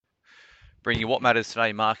Bring you what matters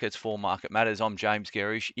today, markets for Market Matters. I'm James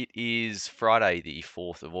Gerrish. It is Friday, the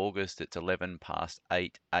 4th of August. It's 11 past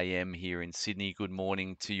 8 a.m. here in Sydney. Good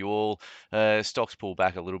morning to you all. Stocks pulled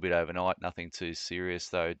back a little bit overnight. Nothing too serious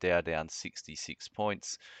though. Dow down 66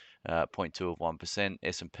 points. 0.2 of 1%.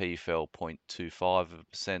 S&P fell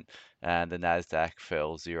 0.25%, and the Nasdaq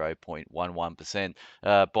fell 0.11%.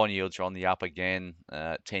 Bond yields are on the up again.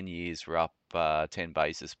 10 years were up 10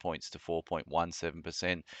 basis points to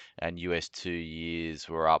 4.17%, and US 2 years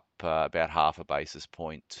were up about half a basis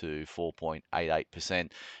point to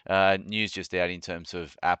 4.88%. News just out in terms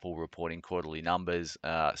of Apple reporting quarterly numbers,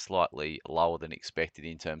 slightly lower than expected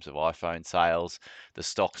in terms of iPhone sales. The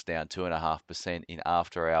stock's down 2.5% in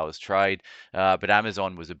after hours trade, but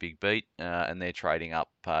Amazon was a big beat, and they're trading up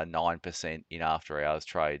 9% in after hours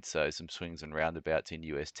trade. So some swings and roundabouts in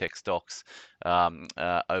US tech stocks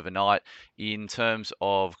overnight. In terms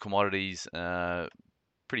of commodities,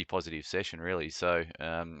 pretty positive session, really. So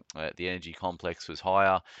the energy complex was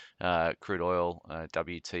higher. Crude oil,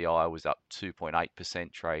 WTI, was up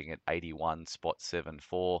 2.8%, trading at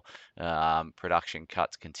 81.74. Production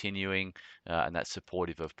cuts continuing, and that's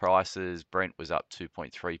supportive of prices. Brent was up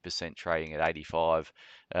 2.3%, trading at 85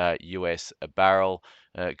 US a barrel.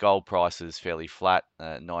 Gold prices fairly flat,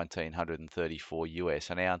 1934 US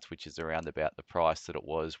an ounce, which is around about the price that it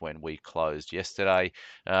was when we closed yesterday.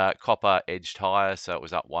 Copper edged higher, so it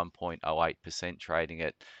was up 1.08%, trading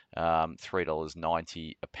at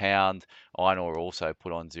 $3.90 a pound. Iron ore also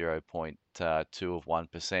put on 0.2 of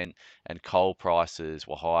 1%, and coal prices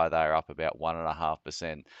were higher. They were up about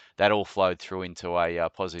 1.5%. That all flowed through into a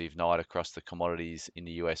positive night across the commodities in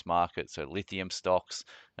the US market. So lithium stocks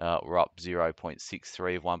were up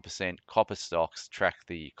 0.63 of 1%. Copper stocks track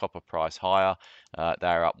the copper price higher. They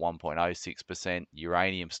are up 1.06%.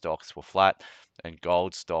 Uranium stocks were flat, and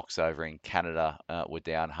gold stocks over in Canada were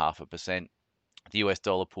down 0.5%. The US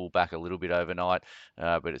dollar pulled back a little bit overnight,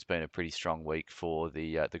 but it's been a pretty strong week for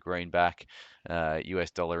the greenback. US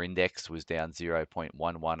dollar index was down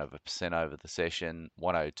 0.11% over the session,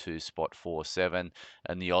 102.47,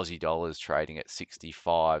 and the Aussie dollar is trading at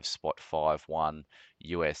 65.51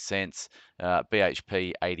 US cents.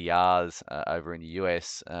 BHP ADRs over in the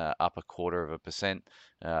US up 0.25%.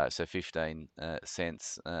 So 15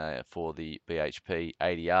 cents for the BHP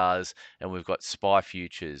ADRs, and we've got SPI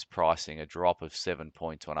futures pricing a drop of 7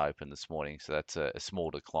 points on open this morning. So that's a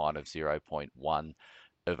small decline of 0.1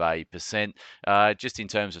 of a percent. Just in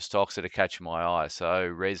terms of stocks that are catching my eye, so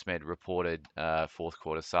ResMed reported fourth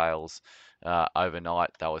quarter sales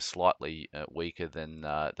overnight. They were slightly weaker than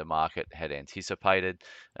the market had anticipated.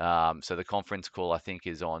 So the conference call, I think,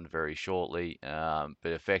 is on very shortly, but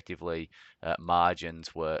effectively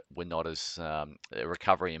margins were not as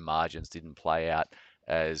recovery in margins didn't play out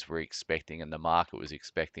as we're expecting, and the market was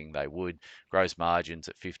expecting they would. Gross margins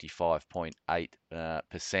at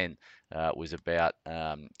 55.8% was about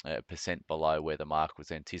a percent below where the market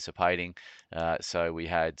was anticipating. So we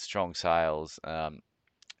had strong sales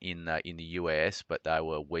in the US, but they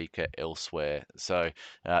were weaker elsewhere. So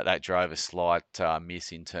that drove a slight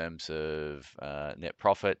miss in terms of net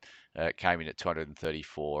profit. It came in at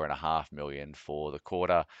 234.5 million for the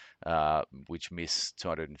quarter, which missed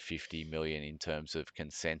 250 million in terms of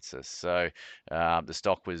consensus. So the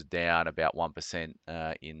stock was down about 1%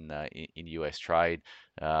 in US trade.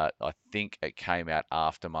 I think it came out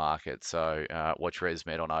after market. So watch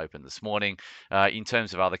ResMed on open this morning. In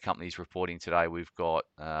terms of other companies reporting today, we've got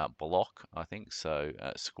Block, I think. So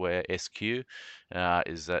Square SQ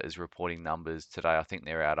is reporting numbers today. I think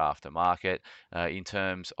they're out after market. In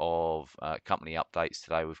terms of company updates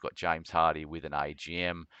today, we've got James Hardie with an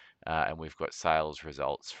AGM. And we've got sales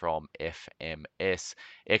results from FMS.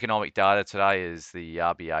 Economic data today is the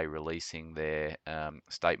RBA releasing their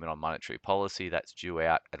statement on monetary policy. That's due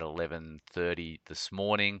out at 11:30 this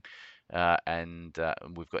morning. And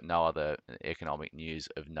we've got no other economic news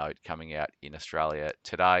of note coming out in Australia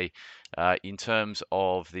today. In terms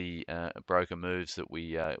of the broker moves that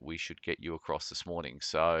we should get you across this morning,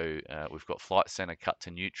 so we've got Flight Centre cut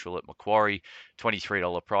to neutral at Macquarie,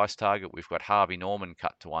 $23 price target. We've got Harvey Norman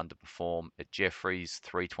cut to underperform at Jefferies,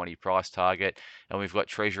 $3.20 price target, and we've got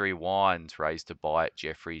Treasury Wines raised to buy at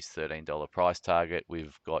Jefferies, $13 price target.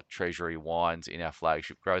 We've got Treasury Wines in our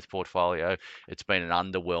flagship growth portfolio. It's been an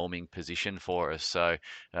underwhelming position for us. So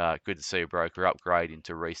good to see a broker upgrade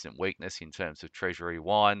into recent weakness in terms of Treasury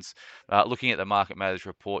winds. Looking at the Market Matters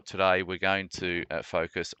report today, we're going to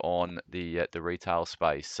focus on the retail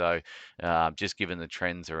space. So just given the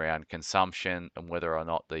trends around consumption and whether or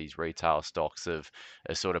not these retail stocks are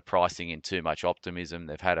sort of pricing in too much optimism.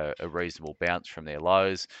 They've had a reasonable bounce from their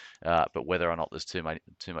lows, but whether or not there's too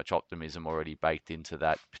much optimism already baked into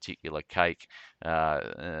that particular cake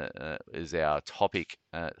is our topic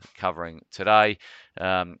covering today.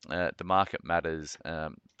 The Market Matters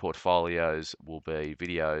portfolios will be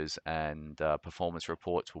videos, and performance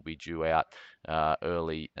reports will be due out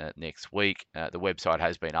early next week. The website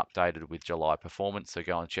has been updated with July performance, so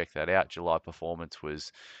go and check that out. July performance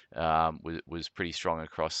was pretty strong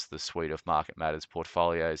across the suite of Market Matters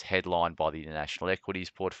portfolios, headlined by the international equities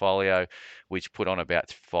portfolio, which put on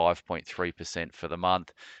about 5.3% for the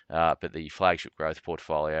month. But the flagship growth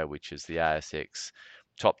portfolio, which is the ASX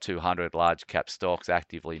top 200 large cap stocks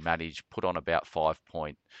actively managed, put on about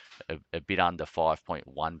a bit under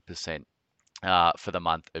 5.1% for the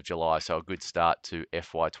month of July. So a good start to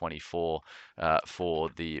FY24 for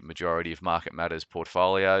the majority of Market Matters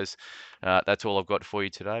portfolios. That's all I've got for you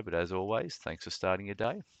today. But as always, thanks for starting your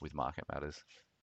day with Market Matters.